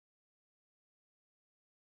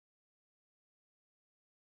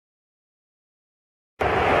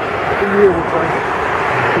you here with, Frank?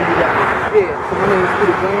 Yeah, so my name is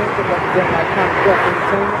Peter Graham, I represent Iconic Crush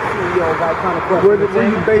Entertainment, CEO of Iconic Crush Entertainment. Where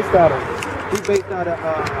you based out of? We based out of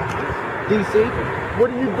DC. What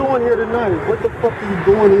are you doing here tonight? What the fuck are you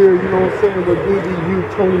doing here, you know what I'm saying, with BBU,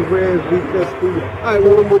 Tony REDZ, VPS Studios? Alright,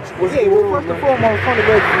 well, first and foremost, Tony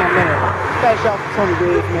REDZ is my man. Fat shout to Tony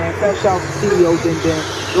REDZ, man. Fat shout to CEO Den.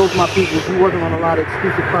 Those are my people. We're working on a lot of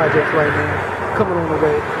exclusive projects right now, coming on the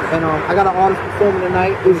way. And I got an artist performing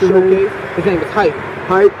tonight in the showcase. His name is Hype.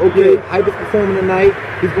 Hype, okay. Yeah, Hype is performing tonight.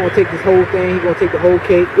 He's gonna take this whole thing. He's gonna take the whole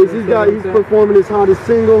cake. Is this guy? He's performing his hottest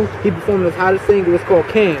single. He's performing his hottest single. It's called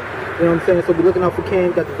Cam. You know what I'm saying? So be looking out for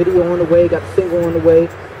Cam. Got the video on the way. Got the single on the way.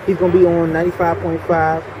 He's gonna be on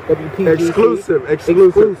 95.5 WPGC.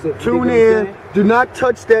 Exclusive. Tune in. Do not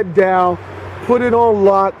touch that dial. Put it on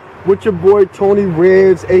lock with your boy Tony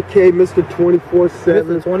REDZ, aka Mr. 24/7.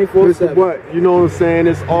 Mr. 24/7. Mr. What? You know what I'm saying?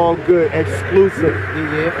 It's all good. Exclusive.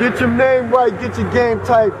 Yeah. Get your name right. Get your game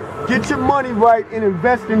tight. Get your money right and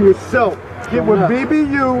invest in yourself. Get with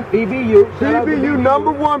BBU. BBU,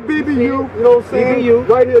 #1 BBU. You know what I'm saying? BBU.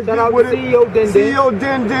 Right here. Shout out to CEO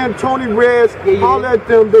Den, Tony REDZ. Holler at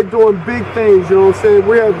them. They're doing big things. You know what I'm saying?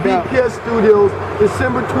 We have VPS Studios,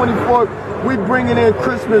 December 24th. We bringing in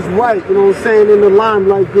Christmas right. You know what I'm saying? In the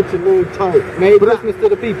limelight. Get your name tight. Merry Christmas to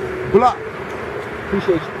the people. Block.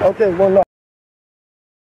 Appreciate you. Okay, one love.